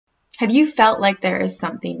Have you felt like there is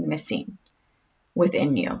something missing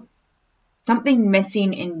within you? Something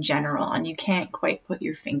missing in general, and you can't quite put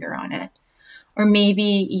your finger on it. Or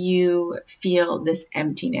maybe you feel this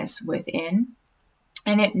emptiness within,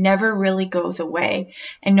 and it never really goes away.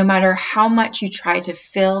 And no matter how much you try to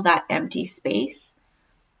fill that empty space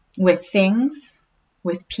with things,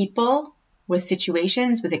 with people, with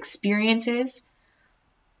situations, with experiences,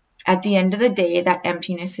 at the end of the day, that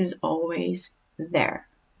emptiness is always there.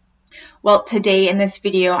 Well, today in this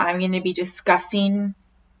video, I'm going to be discussing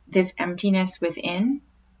this emptiness within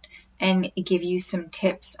and give you some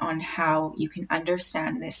tips on how you can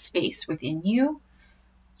understand this space within you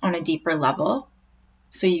on a deeper level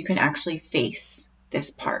so you can actually face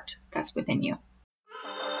this part that's within you.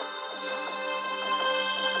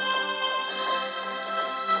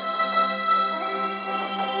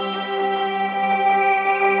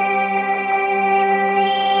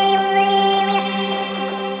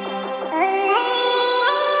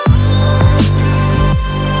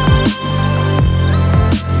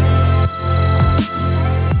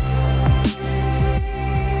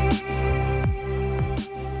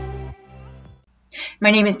 My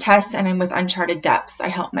name is Tess and I'm with Uncharted Depths. I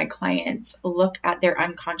help my clients look at their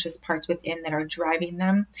unconscious parts within that are driving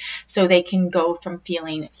them so they can go from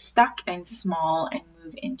feeling stuck and small and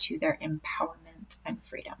move into their empowerment and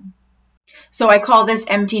freedom. So I call this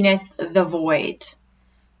emptiness the void.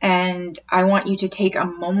 And I want you to take a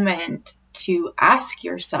moment to ask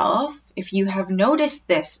yourself if you have noticed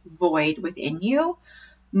this void within you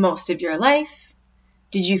most of your life.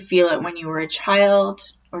 Did you feel it when you were a child?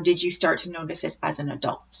 Or did you start to notice it as an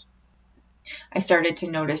adult? I started to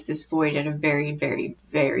notice this void at a very, very,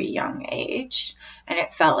 very young age. And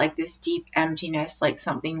it felt like this deep emptiness, like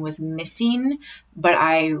something was missing, but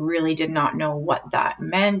I really did not know what that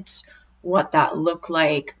meant, what that looked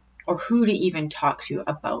like, or who to even talk to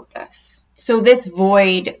about this. So this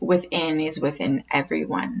void within is within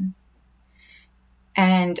everyone.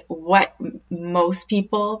 And what most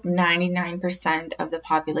people, 99% of the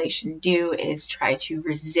population, do is try to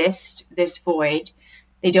resist this void.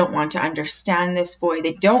 They don't want to understand this void.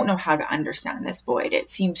 They don't know how to understand this void. It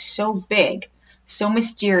seems so big, so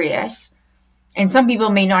mysterious. And some people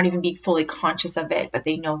may not even be fully conscious of it, but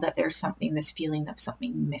they know that there's something, this feeling of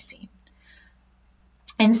something missing.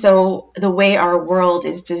 And so the way our world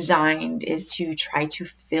is designed is to try to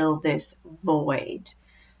fill this void.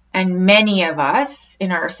 And many of us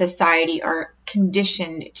in our society are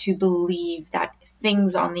conditioned to believe that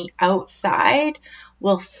things on the outside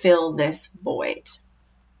will fill this void,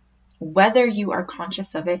 whether you are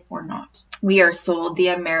conscious of it or not. We are sold the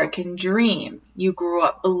American dream. You grew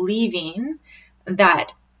up believing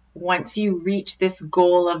that once you reach this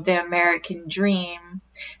goal of the American dream,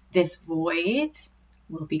 this void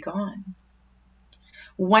will be gone.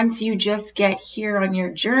 Once you just get here on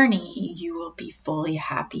your journey, you will be fully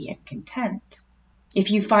happy and content.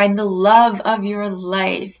 If you find the love of your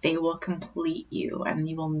life, they will complete you and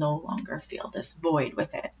you will no longer feel this void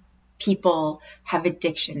with it. People have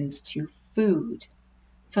addictions to food,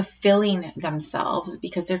 fulfilling themselves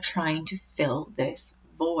because they're trying to fill this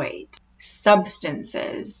void.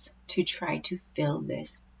 Substances to try to fill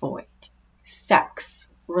this void. Sex,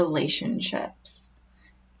 relationships,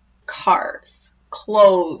 cars,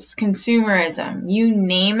 clothes, consumerism, you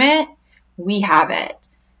name it, we have it.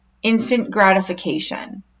 Instant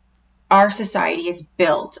gratification. Our society is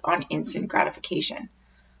built on instant gratification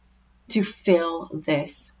to fill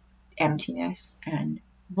this emptiness and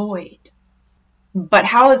void. But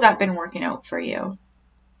how has that been working out for you?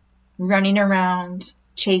 Running around,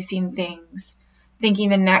 chasing things, thinking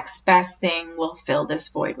the next best thing will fill this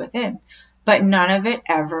void within. But none of it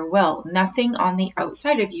ever will. Nothing on the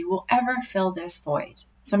outside of you will ever fill this void.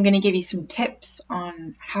 So I'm going to give you some tips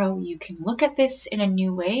on how you can look at this in a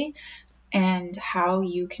new way and how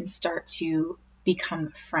you can start to become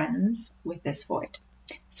friends with this void.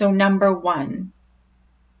 So number one,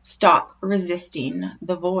 stop resisting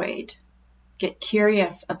the void. Get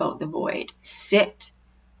curious about the void. Sit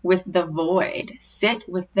with the void. Sit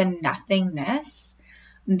with the nothingness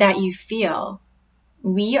that you feel.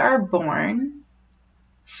 We are born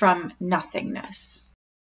from nothingness.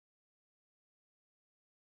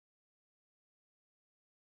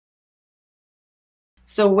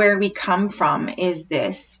 So where we come from is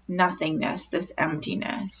this nothingness, this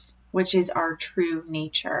emptiness, which is our true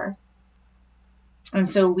nature. And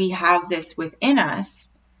so we have this within us,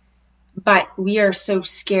 but we are so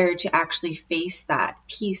scared to actually face that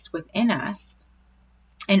piece within us.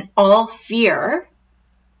 And all fear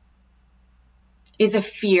is a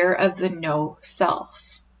fear of the no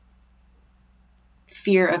self,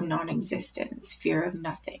 fear of non-existence, fear of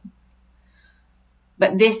nothing.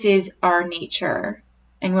 But this is our nature.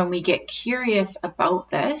 And when we get curious about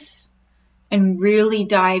this and really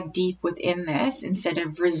dive deep within this instead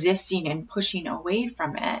of resisting and pushing away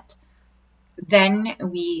from it, then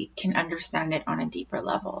we can understand it on a deeper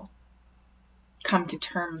level. Come to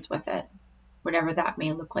terms with it, whatever that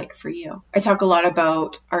may look like for you. I talk a lot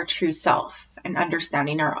about our true self and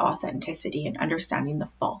understanding our authenticity and understanding the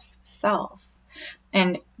false self.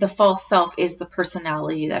 And the false self is the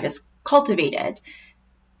personality that is cultivated.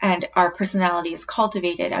 And our personality is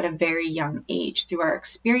cultivated at a very young age through our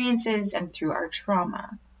experiences and through our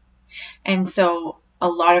trauma. And so a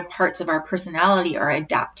lot of parts of our personality are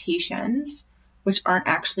adaptations, which aren't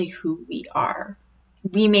actually who we are.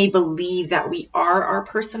 We may believe that we are our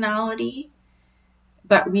personality,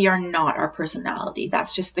 but we are not our personality.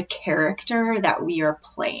 That's just the character that we are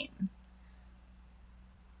playing.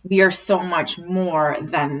 We are so much more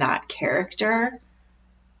than that character.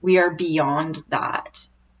 We are beyond that.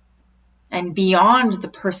 And beyond the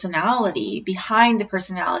personality, behind the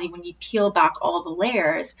personality, when you peel back all the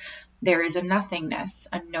layers, there is a nothingness,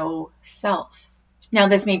 a no self. Now,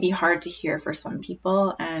 this may be hard to hear for some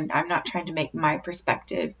people, and I'm not trying to make my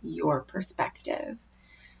perspective your perspective.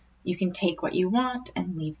 You can take what you want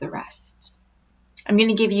and leave the rest. I'm going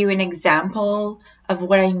to give you an example of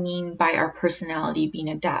what I mean by our personality being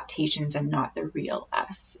adaptations and not the real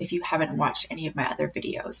us. If you haven't watched any of my other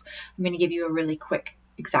videos, I'm going to give you a really quick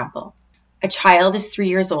example. A child is 3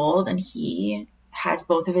 years old and he has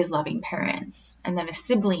both of his loving parents, and then a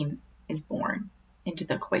sibling is born into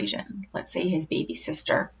the equation, let's say his baby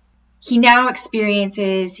sister. He now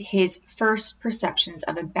experiences his first perceptions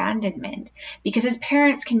of abandonment because his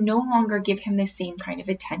parents can no longer give him the same kind of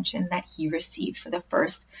attention that he received for the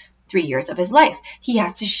first 3 years of his life. He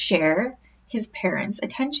has to share his parents'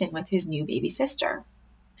 attention with his new baby sister.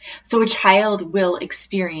 So a child will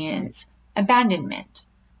experience abandonment.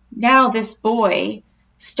 Now this boy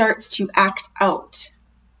starts to act out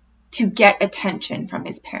to get attention from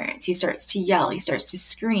his parents. He starts to yell. He starts to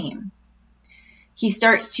scream. He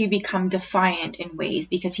starts to become defiant in ways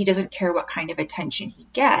because he doesn't care what kind of attention he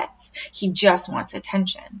gets. He just wants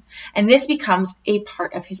attention. And this becomes a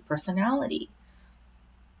part of his personality.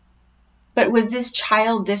 But was this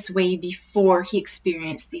child this way before he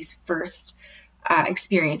experienced these first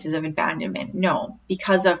experiences of abandonment? No.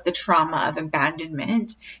 Because of the trauma of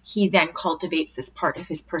abandonment, he then cultivates this part of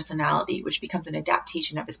his personality, which becomes an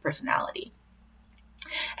adaptation of his personality.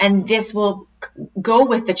 And this will go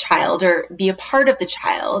with the child or be a part of the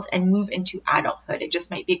child and move into adulthood. It just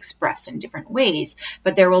might be expressed in different ways,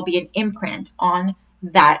 but there will be an imprint on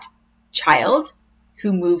that child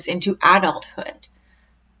who moves into adulthood.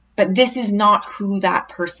 But this is not who that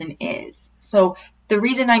person is. So the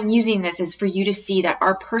reason I'm using this is for you to see that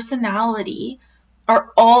our personality are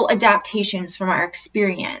all adaptations from our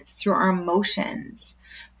experience, through our emotions,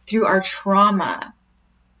 through our trauma.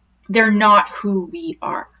 They're not who we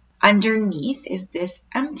are. Underneath is this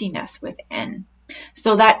emptiness within.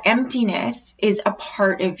 So that emptiness is a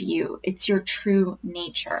part of you. It's your true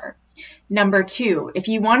nature. Number 2, if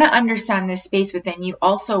you want to understand this space within, you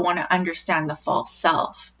also want to understand the false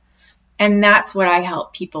self. And that's what I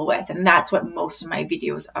help people with. And that's what most of my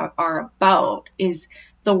videos are about, is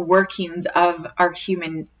the workings of our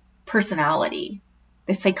human personality,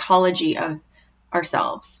 the psychology of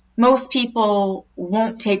ourselves. Most people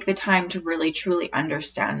won't take the time to really truly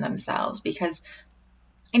understand themselves because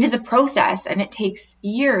it is a process and it takes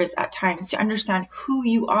years at times to understand who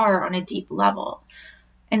you are on a deep level.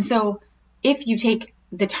 And so if you take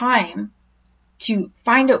the time to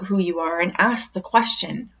find out who you are and ask the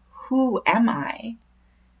question, who am I?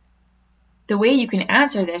 The way you can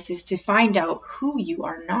answer this is to find out who you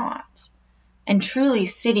are not, and truly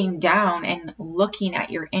sitting down and looking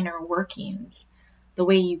at your inner workings, the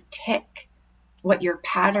way you tick, what your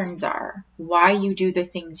patterns are, why you do the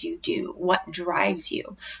things you do, what drives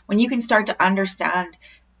you. When you can start to understand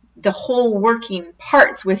the whole working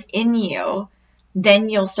parts within you, then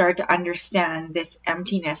you'll start to understand this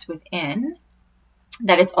emptiness within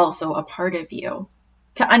that is also a part of you.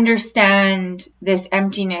 To understand this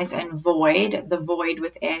emptiness and void, the void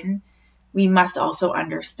within, we must also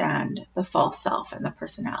understand the false self and the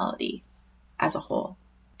personality as a whole.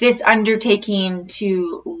 This undertaking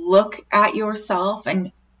to look at yourself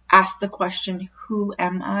and ask the question, who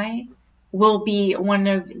am I, will be one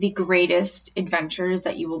of the greatest adventures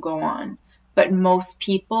that you will go on. But most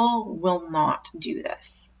people will not do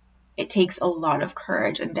this. It takes a lot of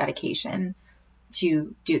courage and dedication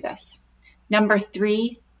to do this. Number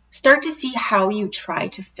 3, start to see how you try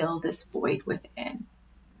to fill this void within.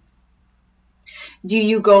 Do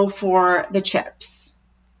you go for the chips?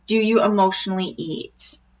 Do you emotionally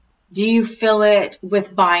eat? Do you fill it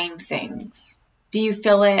with buying things? Do you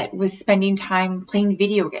fill it with spending time playing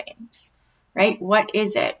video games, right? What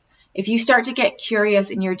is it? If you start to get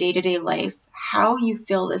curious in your day-to-day life, how you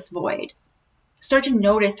fill this void, start to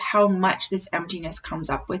notice how much this emptiness comes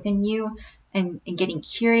up within you, and getting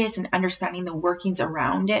curious and understanding the workings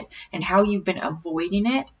around it and how you've been avoiding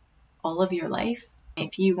it all of your life.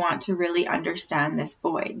 If you want to really understand this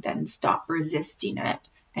void, then stop resisting it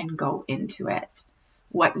and go into it.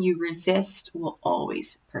 What you resist will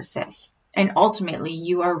always persist. And ultimately,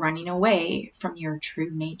 you are running away from your true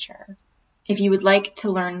nature. If you would like to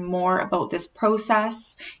learn more about this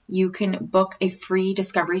process, you can book a free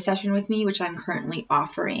discovery session with me, which I'm currently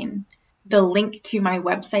offering. The link to my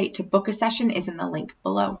website to book a session is in the link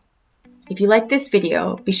below. If you like this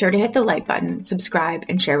video, be sure to hit the like button, subscribe,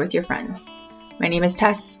 and share with your friends. My name is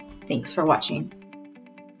Tess. Thanks for watching.